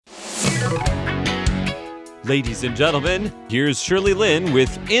Ladies and gentlemen, here's Shirley Lin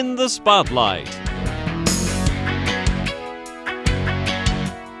with In the Spotlight.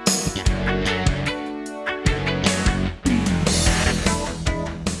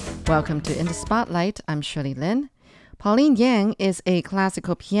 Welcome to In the Spotlight. I'm Shirley Lin. Pauline Yang is a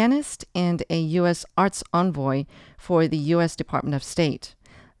classical pianist and a U.S. arts envoy for the U.S. Department of State.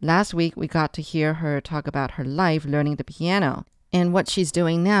 Last week, we got to hear her talk about her life learning the piano and what she's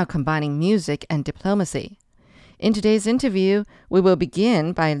doing now combining music and diplomacy. In today's interview, we will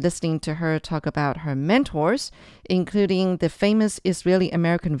begin by listening to her talk about her mentors, including the famous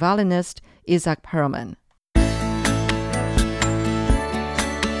Israeli-American violinist Isaac Perlman.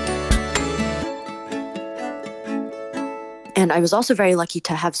 And I was also very lucky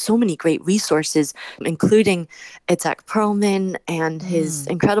to have so many great resources, including Isaac Perlman and his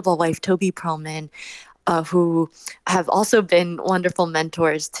incredible wife, Toby Perlman, who have also been wonderful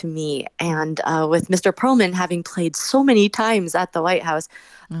mentors to me. And with Mr. Perlman having played so many times at the White House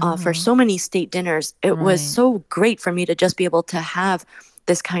for so many state dinners, it was so great for me to just be able to have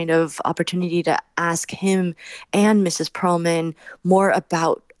this kind of opportunity to ask him and Mrs. Perlman more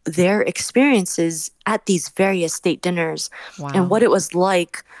about their experiences at these various state dinners and what it was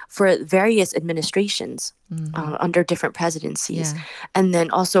like for various administrations under different presidencies. Yeah. And then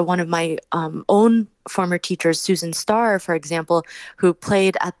also one of my own former teachers, Susan Starr, for example, who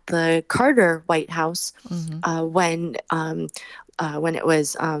played at the Carter White House when it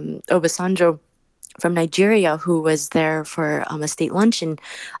was Obasanjo from Nigeria, who was there for a state luncheon,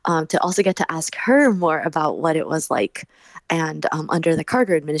 to also get to ask her more about what it was like and under the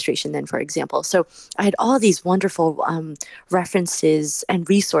Carter administration then, for example. So I had all these wonderful references and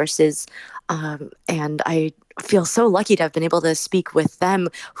resources, and I feel so lucky to have been able to speak with them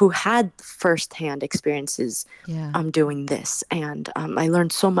who had firsthand experiences doing this. And I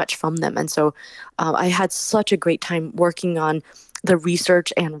learned so much from them. And so I had such a great time working on the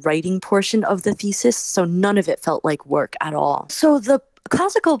research and writing portion of the thesis, so none of it felt like work at all. So the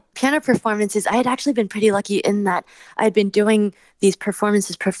classical piano performances, I had actually been pretty lucky in that I'd been doing these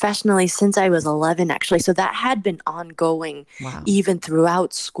performances professionally since I was 11, actually. So that had been ongoing even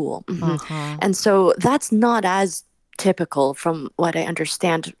throughout school. And so that's not as typical from what I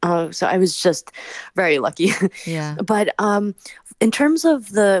understand. So I was just very lucky. But in terms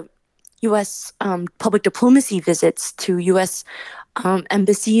of the U.S. Public diplomacy visits to U.S.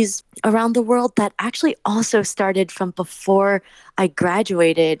 Embassies around the world, that actually also started from before I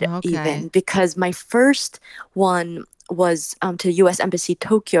graduated even, because my first one was to U.S. Embassy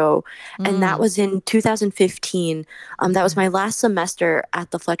Tokyo, and that was in 2015. That was my last semester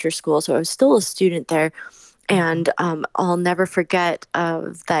at the Fletcher School, so I was still a student there. And I'll never forget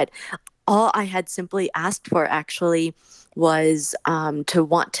that all I had simply asked for actually was to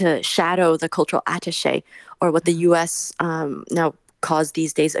want to shadow the cultural attaché, or what the U.S. Now calls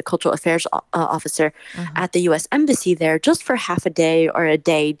these days a cultural affairs officer at the U.S. Embassy there, just for half a day or a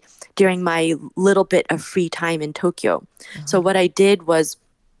day during my little bit of free time in Tokyo. So what I did was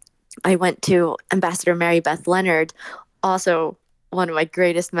I went to Ambassador Mary Beth Leonard, also one of my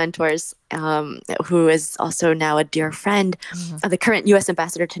greatest mentors, who is also now a dear friend, the current U.S.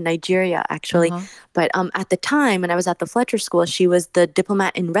 ambassador to Nigeria, actually. But at the time, when I was at the Fletcher School, she was the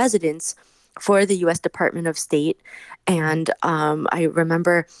diplomat in residence for the U.S. Department of State. And I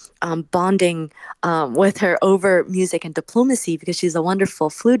remember bonding with her over music and diplomacy, because she's a wonderful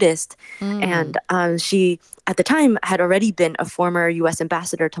flutist. And she, at the time, had already been a former U.S.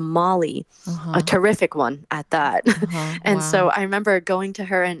 ambassador to Mali, a terrific one at that. And so I remember going to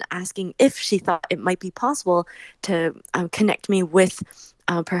her and asking if she thought it might be possible to connect me with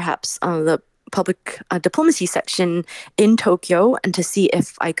perhaps the public diplomacy section in Tokyo, and to see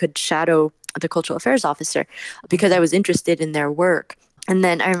if I could shadow the cultural affairs officer, because I was interested in their work. And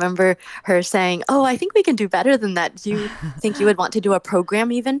then I remember her saying, "Oh, I think we can do better than that. Do you think you would want to do a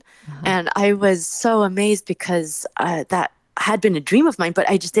program even?" And I was so amazed, because that had been a dream of mine, but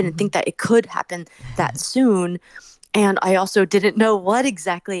I just didn't think that it could happen that soon. And I also didn't know what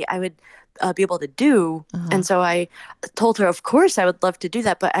exactly I would be able to do. And so I told her, of course, I would love to do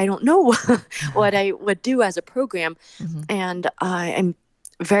that, but I don't know what I would do as a program. And I'm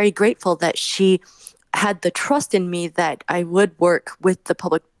very grateful that she had the trust in me that I would work with the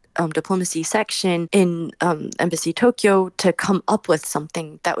public diplomacy section in Embassy Tokyo to come up with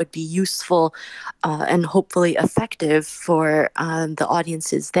something that would be useful and hopefully effective for the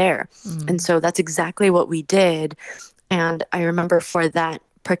audiences there. And so that's exactly what we did. And I remember for that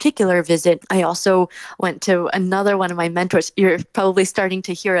particular visit, I also went to another one of my mentors. You're probably starting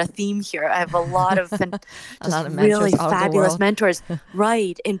to hear a theme here. I have a lot of A just lot of mentors really all over the fabulous world. mentors,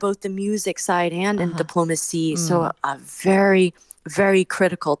 right, in both the music side and in Uh-huh. diplomacy. So Mm. very, very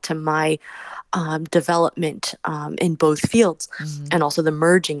critical to my development in both fields Hmm. and also the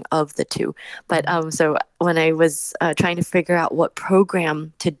merging of the two. But Hmm. so when I was trying to figure out what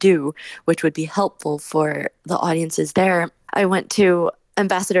program to do, which would be helpful for the audiences there, I went to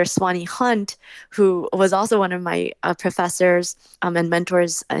Ambassador Swanee Hunt, who was also one of my professors and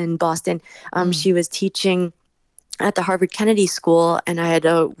mentors in Boston. Mm. She was teaching at the Harvard Kennedy School, and I had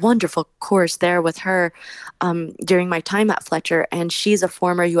a wonderful course there with her during my time at Fletcher. And she's a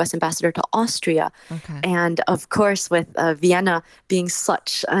former U.S. ambassador to Austria. Okay. And of course, with Vienna being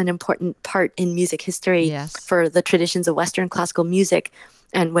such an important part in music history Yes. for the traditions of Western classical music,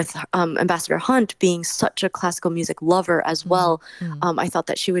 and with Ambassador Hunt being such a classical music lover as Mm. well, Mm. I thought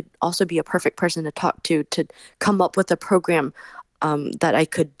that she would also be a perfect person to talk to come up with a program that I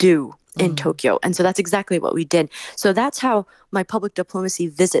could do in Mm. Tokyo. And so that's exactly what we did. So that's how my public diplomacy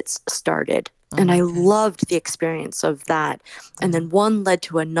visits started. And Oh, I okay. loved the experience of that. And Yeah. then one led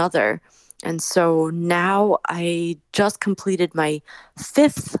to another. And so now I just completed my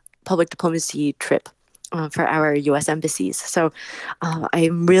fifth public diplomacy trip for our US embassies. So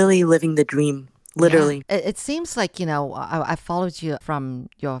I'm really living the dream, Yeah, literally. it seems like, I followed you from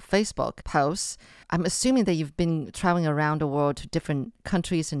your Facebook posts. I'm assuming that you've been traveling around the world to different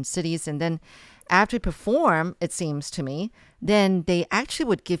countries and cities. And then after you perform, it seems to me, then they actually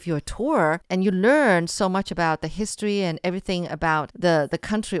would give you a tour and you learn so much about the history and everything about the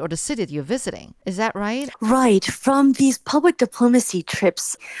country or the city that you're visiting. Is that right? Right. From these public diplomacy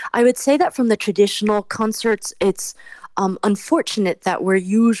trips, I would say that from the traditional concerts, it's unfortunate that we're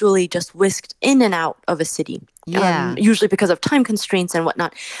usually just whisked in and out of a city, Yeah. usually because of time constraints and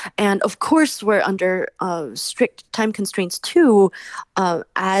whatnot. And of course, we're under strict time constraints too,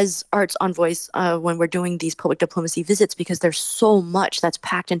 as arts envoys when we're doing these public diplomacy visits, because there's so much that's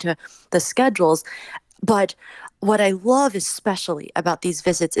packed into the schedules. But what I love especially about these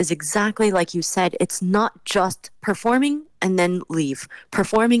visits is exactly like you said, it's not just performing and then leave,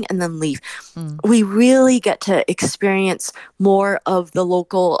 performing and then leave. Mm. We really get to experience more of the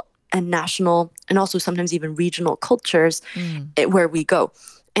local and national and also sometimes even regional cultures Mm. where we go.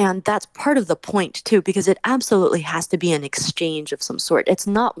 And that's part of the point too, because it absolutely has to be an exchange of some sort. It's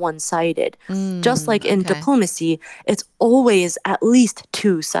not one-sided. Just Mm. like in Okay. diplomacy, it's always at least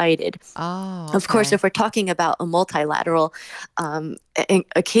two-sided. Oh, Of course, okay. if we're talking about a multilateral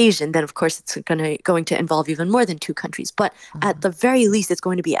occasion, then of course it's going to involve even more than two countries. But Uh-huh. at the very least, it's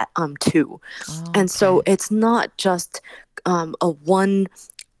going to be at two. Oh, And so okay. it's not just a one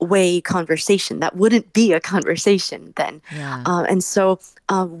way conversation. That wouldn't be a conversation then. Yeah. And so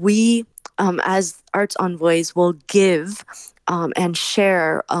we, as arts envoys, will give and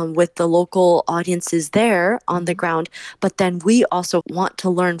share with the local audiences there on the Mm-hmm. ground. But then we also want to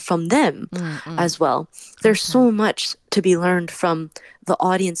learn from them Mm-mm. as well. There's Okay. so much to be learned from the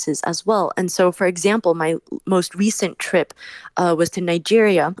audiences as well. And so, for example, my most recent trip was to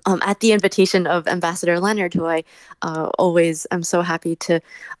Nigeria at the invitation of Ambassador Leonard, who I always am so happy to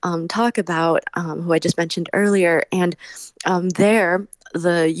talk about, who I just mentioned earlier. And there,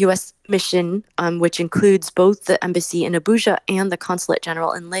 the U.S. mission, which includes both the embassy in Abuja and the consulate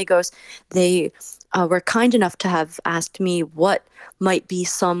general in Lagos, they were kind enough to have asked me what might be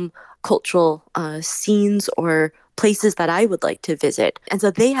some cultural scenes or places that I would like to visit. And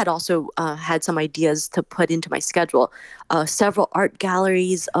so they had also had some ideas to put into my schedule. Several art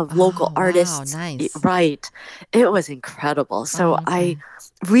galleries of local Oh, wow. artists. Nice. Right. It was incredible. So Oh, I okay.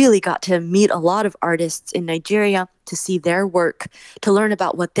 really got to meet a lot of artists in Nigeria, to see their work, to learn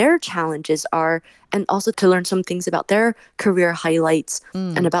about what their challenges are, and also to learn some things about their career highlights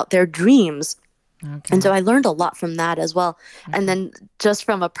and Mm. about their dreams. And so Okay. I learned a lot from that as well. And Okay. then, just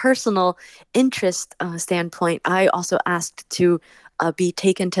from a personal interest standpoint, I also asked to be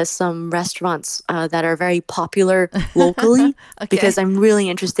taken to some restaurants that are very popular locally, because Okay. I'm really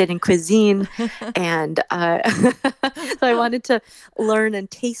interested in cuisine. And so I wanted to learn and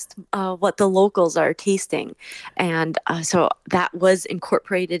taste what the locals are tasting. And so that was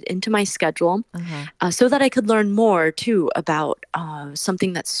incorporated into my schedule Uh-huh. so that I could learn more too about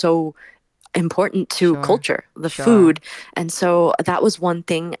something that's so important to Sure. culture, the Sure. food. And so that was one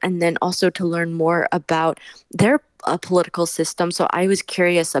thing. And then also to learn more about their political system. So I was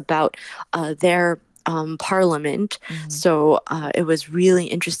curious about their parliament. So it was really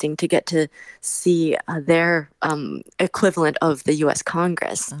interesting to get to see their equivalent of the US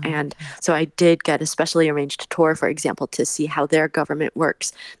Congress. And so I did get a specially arranged tour, for example, to see how their government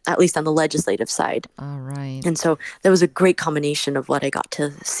works, at least on the legislative side. All right. And so there was a great combination of what I got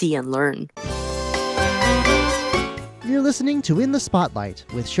to see and learn. You're listening to In the Spotlight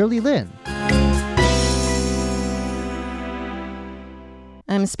with Shirley Lin.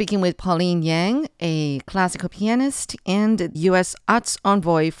 I'm speaking with Pauline Yang, a classical pianist and U.S. Arts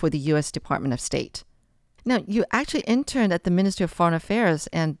Envoy for the U.S. Department of State. Now, you actually interned at the Ministry of Foreign Affairs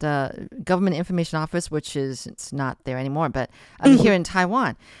and Government Information Office, which it's not there anymore, but here in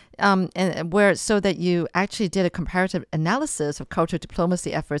Taiwan, so that you actually did a comparative analysis of cultural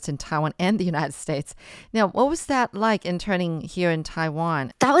diplomacy efforts in Taiwan and the United States. Now, what was that like interning here in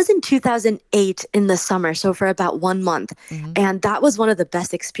Taiwan? That was in 2008 in the summer, so for about 1 month. And that was one of the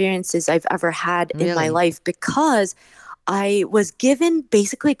best experiences I've ever had in my life because I was given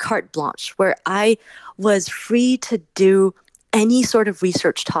basically carte blanche where I was free to do any sort of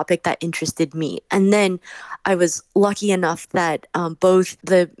research topic that interested me. And then I was lucky enough that both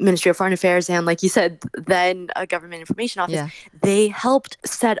the Ministry of Foreign Affairs and, like you said, then Government Information Office, they helped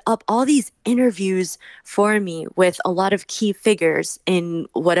set up all these interviews for me with a lot of key figures in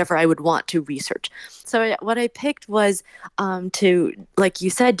whatever I would want to research. So what I picked was to, like you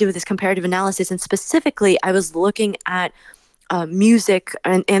said, do this comparative analysis. And specifically, I was looking at music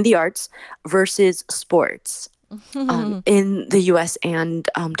and the arts versus sports. In the U.S. and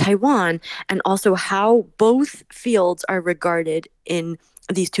Taiwan, and also how both fields are regarded in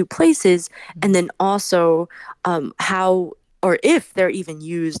these two places, and then also how or if they're even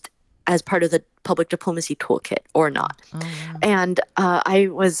used as part of the public diplomacy toolkit or not. And I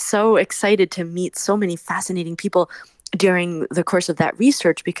was so excited to meet so many fascinating people during the course of that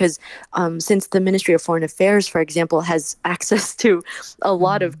research because since the Ministry of Foreign Affairs, for example, has access to a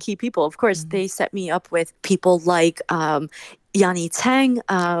lot of key people, of course, they set me up with people like Yani Tseng,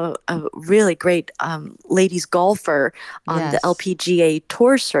 a really great ladies golfer on the LPGA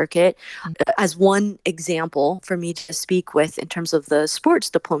tour circuit, as one example for me to speak with in terms of the sports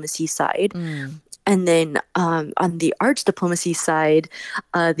diplomacy side. And then on the arts diplomacy side,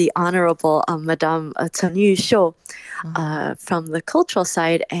 the Honorable Madame Chen Yu-shou from the cultural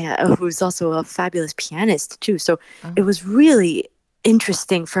side, who's also a fabulous pianist too. So it was really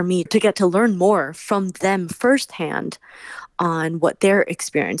interesting for me to get to learn more from them firsthand on what their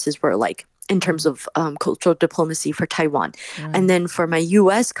experiences were like in terms of cultural diplomacy for Taiwan. And then for my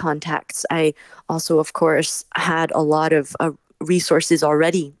U.S. contacts, I also, of course, had a lot of resources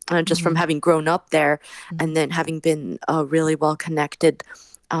already just from having grown up there and then having been really well connected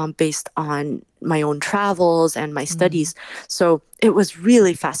based on my own travels and my studies. So it was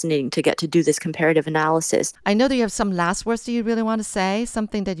really fascinating to get to do this comparative analysis. I know that you have some last words that you really want to say,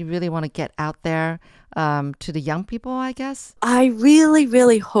 something that you really want to get out there to the young people, I guess. I really,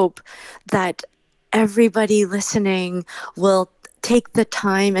 really hope that everybody listening will take the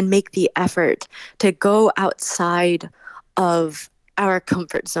time and make the effort to go outside of our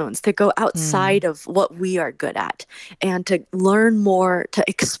comfort zones, to go outside of what we are good at and to learn more, to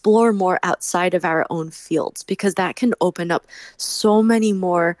explore more outside of our own fields, because that can open up so many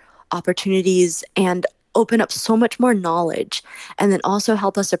more opportunities and open up so much more knowledge, and then also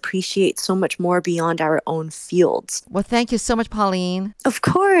help us appreciate so much more beyond our own fields. Well, thank you so much, Pauline. Of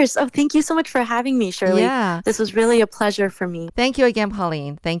course. Oh, thank you so much for having me, Shirley. Yeah. This was really a pleasure for me. Thank you again,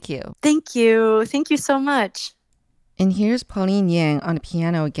 Pauline. Thank you. Thank you. Thank you so much. And here's Pauline Yang on the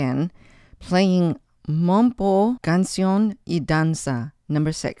piano again, playing Mompo Canción y Danza,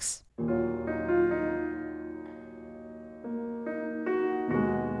 number 6.